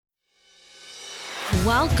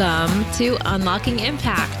Welcome to Unlocking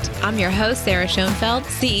Impact. I'm your host, Sarah Schoenfeld,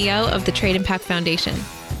 CEO of the Trade Impact Foundation.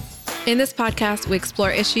 In this podcast, we explore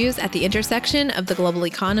issues at the intersection of the global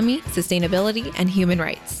economy, sustainability, and human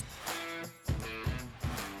rights.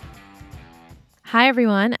 Hi,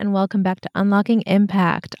 everyone, and welcome back to Unlocking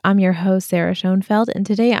Impact. I'm your host, Sarah Schoenfeld, and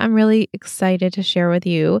today I'm really excited to share with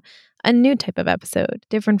you a new type of episode,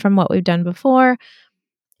 different from what we've done before.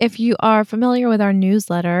 If you are familiar with our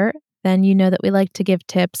newsletter, then you know that we like to give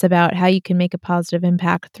tips about how you can make a positive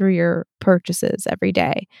impact through your purchases every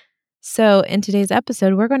day. So in today's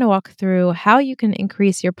episode, we're going to walk through how you can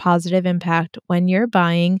increase your positive impact when you're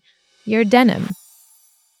buying your denim.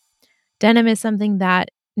 Denim is something that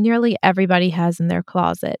nearly everybody has in their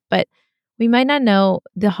closet, but we might not know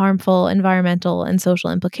the harmful environmental and social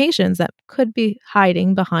implications that could be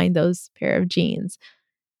hiding behind those pair of jeans.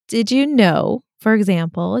 Did you know, for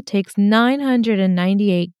example, it takes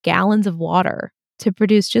 998 gallons of water to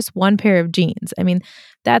produce just one pair of jeans? I mean,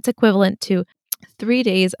 that's equivalent to 3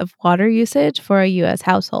 days of water usage for a US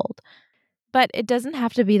household. But it doesn't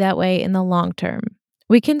have to be that way in the long term.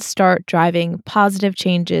 We can start driving positive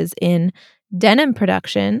changes in denim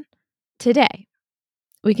production today.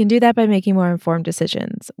 We can do that by making more informed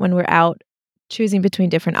decisions when we're out choosing between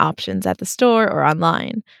different options at the store or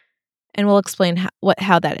online. And we'll explain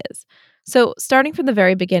how that is. So, starting from the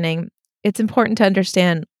very beginning, it's important to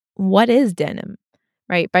understand what is denim,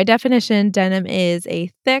 right? By definition, denim is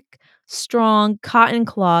a thick, strong cotton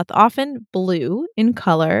cloth, often blue in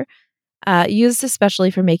color, used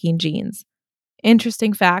especially for making jeans.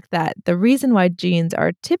 Interesting fact that the reason why jeans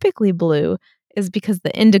are typically blue is because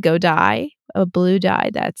the indigo dye, a blue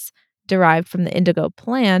dye that's derived from the indigo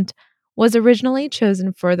plant, was originally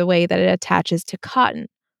chosen for the way that it attaches to cotton.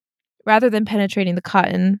 Rather than penetrating the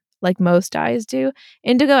cotton like most dyes do,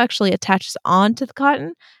 indigo actually attaches onto the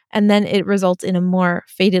cotton, and then it results in a more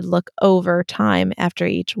faded look over time after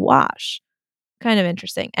each wash. Kind of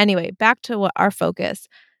interesting. Anyway, back to what our focus.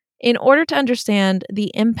 In order to understand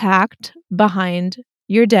the impact behind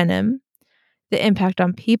your denim, the impact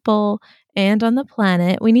on people and on the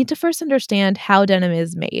planet, we need to first understand how denim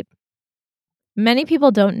is made. Many people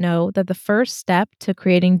don't know that the first step to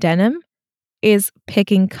creating denim is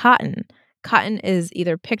picking cotton. Cotton is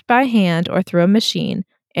either picked by hand or through a machine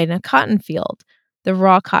in a cotton field. The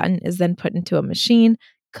raw cotton is then put into a machine,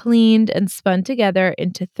 cleaned, and spun together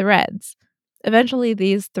into threads. Eventually,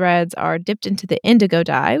 these threads are dipped into the indigo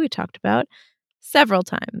dye we talked about several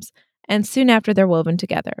times, and soon after they're woven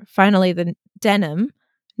together. Finally, the denim,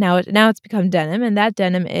 now it's become denim, and that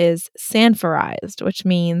denim is sanforized, which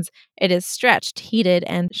means it is stretched, heated,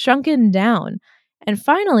 and shrunken down. And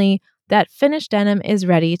finally, that finished denim is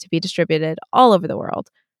ready to be distributed all over the world.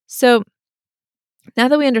 So now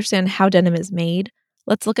that we understand how denim is made,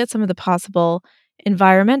 let's look at some of the possible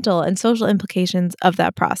environmental and social implications of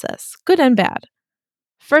that process, good and bad.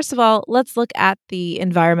 First of all, let's look at the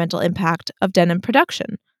environmental impact of denim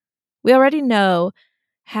production. We already know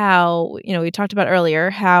how, we talked about earlier,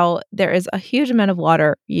 how there is a huge amount of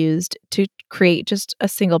water used to create just a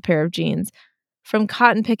single pair of jeans. From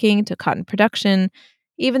cotton picking to cotton production,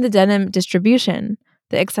 even the denim distribution,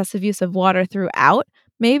 the excessive use of water throughout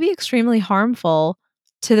may be extremely harmful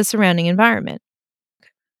to the surrounding environment.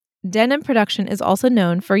 Denim production is also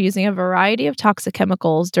known for using a variety of toxic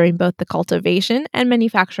chemicals during both the cultivation and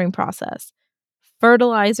manufacturing process.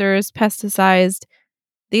 Fertilizers, pesticides,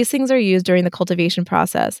 these things are used during the cultivation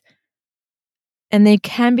process, and they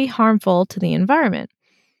can be harmful to the environment.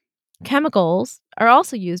 Chemicals are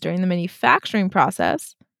also used during the manufacturing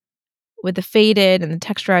process, with the faded and the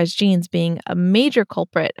texturized jeans being a major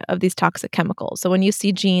culprit of these toxic chemicals. So when you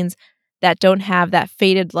see jeans that don't have that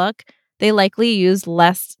faded look, they likely use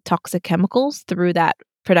less toxic chemicals through that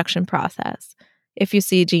production process. If you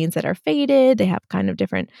see jeans that are faded, they have kind of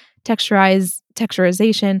different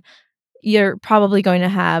texturization, you're probably going to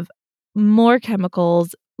have more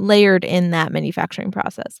chemicals layered in that manufacturing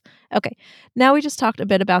process. Okay, now we just talked a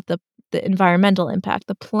bit about the environmental impact,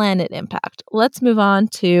 the planet impact. Let's move on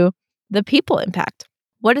to the people impact.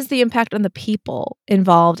 What is the impact on the people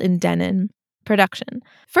involved in denim production?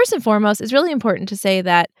 First and foremost, it's really important to say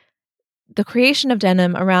that the creation of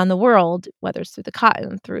denim around the world, whether it's through the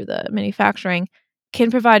cotton, through the manufacturing,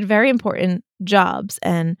 can provide very important jobs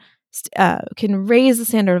and can raise the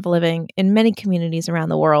standard of living in many communities around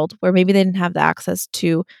the world where maybe they didn't have the access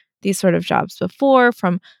to these sort of jobs before,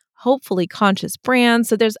 from hopefully conscious brands.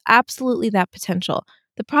 So there's absolutely that potential.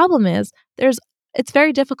 The problem is it's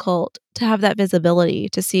very difficult to have that visibility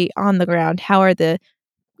to see on the ground how are the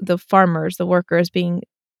farmers, the workers being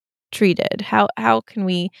treated. How can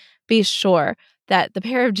we be sure that the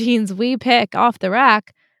pair of jeans we pick off the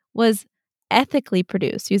rack was ethically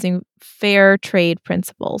produced using fair trade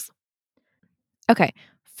principles. Okay,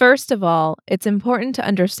 first of all, it's important to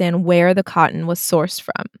understand where the cotton was sourced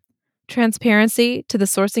from. Transparency to the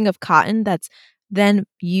sourcing of cotton that's then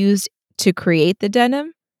used to create the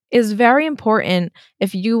denim is very important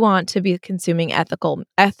if you want to be consuming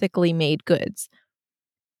ethically made goods.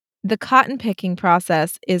 The cotton picking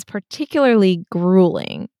process is particularly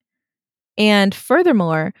grueling. And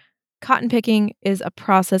furthermore, cotton picking is a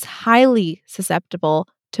process highly susceptible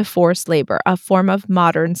to forced labor, a form of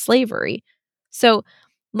modern slavery. So,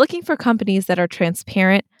 looking for companies that are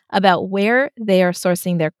transparent about where they are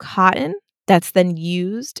sourcing their cotton that's then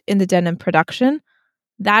used in the denim production,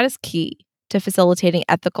 that is key to facilitating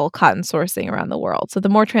ethical cotton sourcing around the world. So, the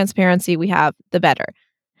more transparency we have, the better.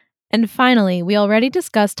 And finally, we already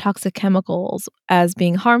discussed toxic chemicals as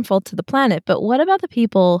being harmful to the planet, but what about the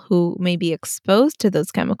people who may be exposed to those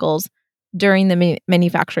chemicals during the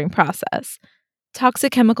manufacturing process?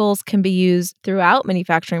 Toxic chemicals can be used throughout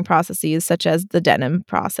manufacturing processes, such as the denim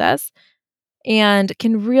process, and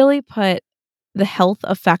can really put the health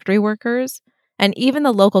of factory workers and even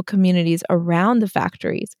the local communities around the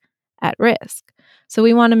factories at risk. So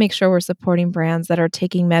we want to make sure we're supporting brands that are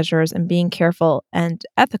taking measures and being careful and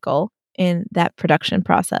ethical in that production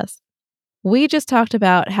process. We just talked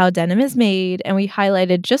about how denim is made, and we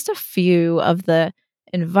highlighted just a few of the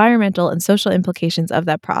environmental and social implications of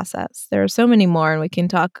that process. There are so many more, and we can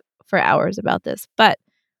talk for hours about this. But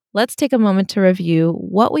let's take a moment to review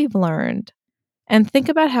what we've learned and think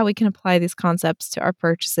about how we can apply these concepts to our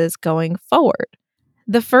purchases going forward.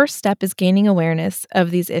 The first step is gaining awareness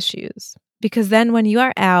of these issues, because then when you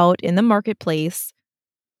are out in the marketplace,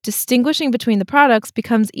 distinguishing between the products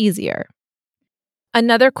becomes easier.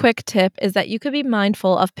 Another quick tip is that you could be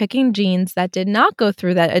mindful of picking jeans that did not go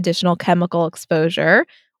through that additional chemical exposure.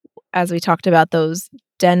 As we talked about, those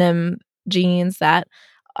denim jeans that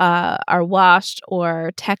are washed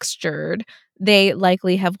or textured, they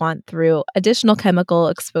likely have gone through additional chemical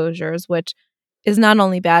exposures, which is not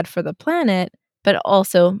only bad for the planet, but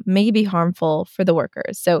also may be harmful for the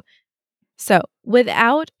workers. So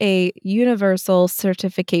without a universal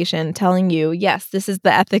certification telling you, yes, this is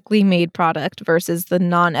the ethically made product versus the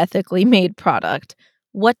non-ethically made product,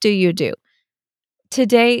 what do you do?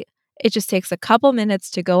 Today, it just takes a couple minutes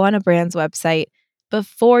to go on a brand's website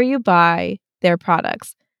before you buy their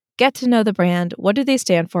products. Get to know the brand. What do they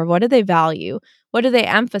stand for? What do they value? What do they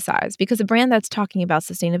emphasize? Because a brand that's talking about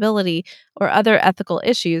sustainability or other ethical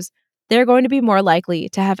issues, they're going to be more likely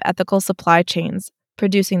to have ethical supply chains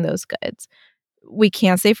producing those goods. We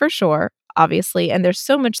can't say for sure, obviously, and there's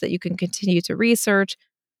so much that you can continue to research.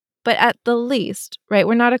 But at the least, right,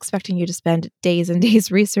 we're not expecting you to spend days and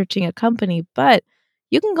days researching a company, but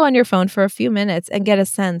you can go on your phone for a few minutes and get a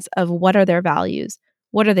sense of what are their values,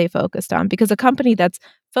 what are they focused on? Because a company that's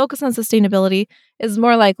focused on sustainability is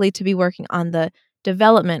more likely to be working on the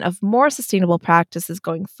development of more sustainable practices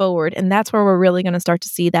going forward. And that's where we're really going to start to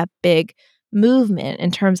see that big movement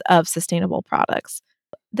in terms of sustainable products.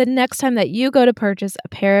 The next time that you go to purchase a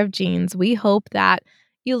pair of jeans, we hope that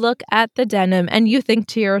you look at the denim and you think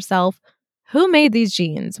to yourself, who made these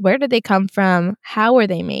jeans? Where did they come from? How were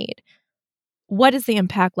they made? What is the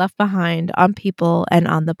impact left behind on people and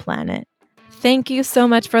on the planet? Thank you so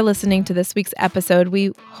much for listening to this week's episode.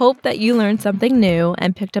 We hope that you learned something new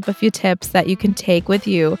and picked up a few tips that you can take with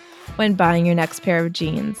you when buying your next pair of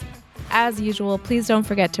jeans. As usual, please don't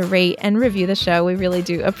forget to rate and review the show. We really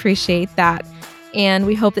do appreciate that. And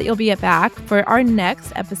we hope that you'll be back for our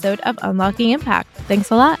next episode of Unlocking Impact.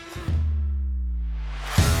 Thanks a lot.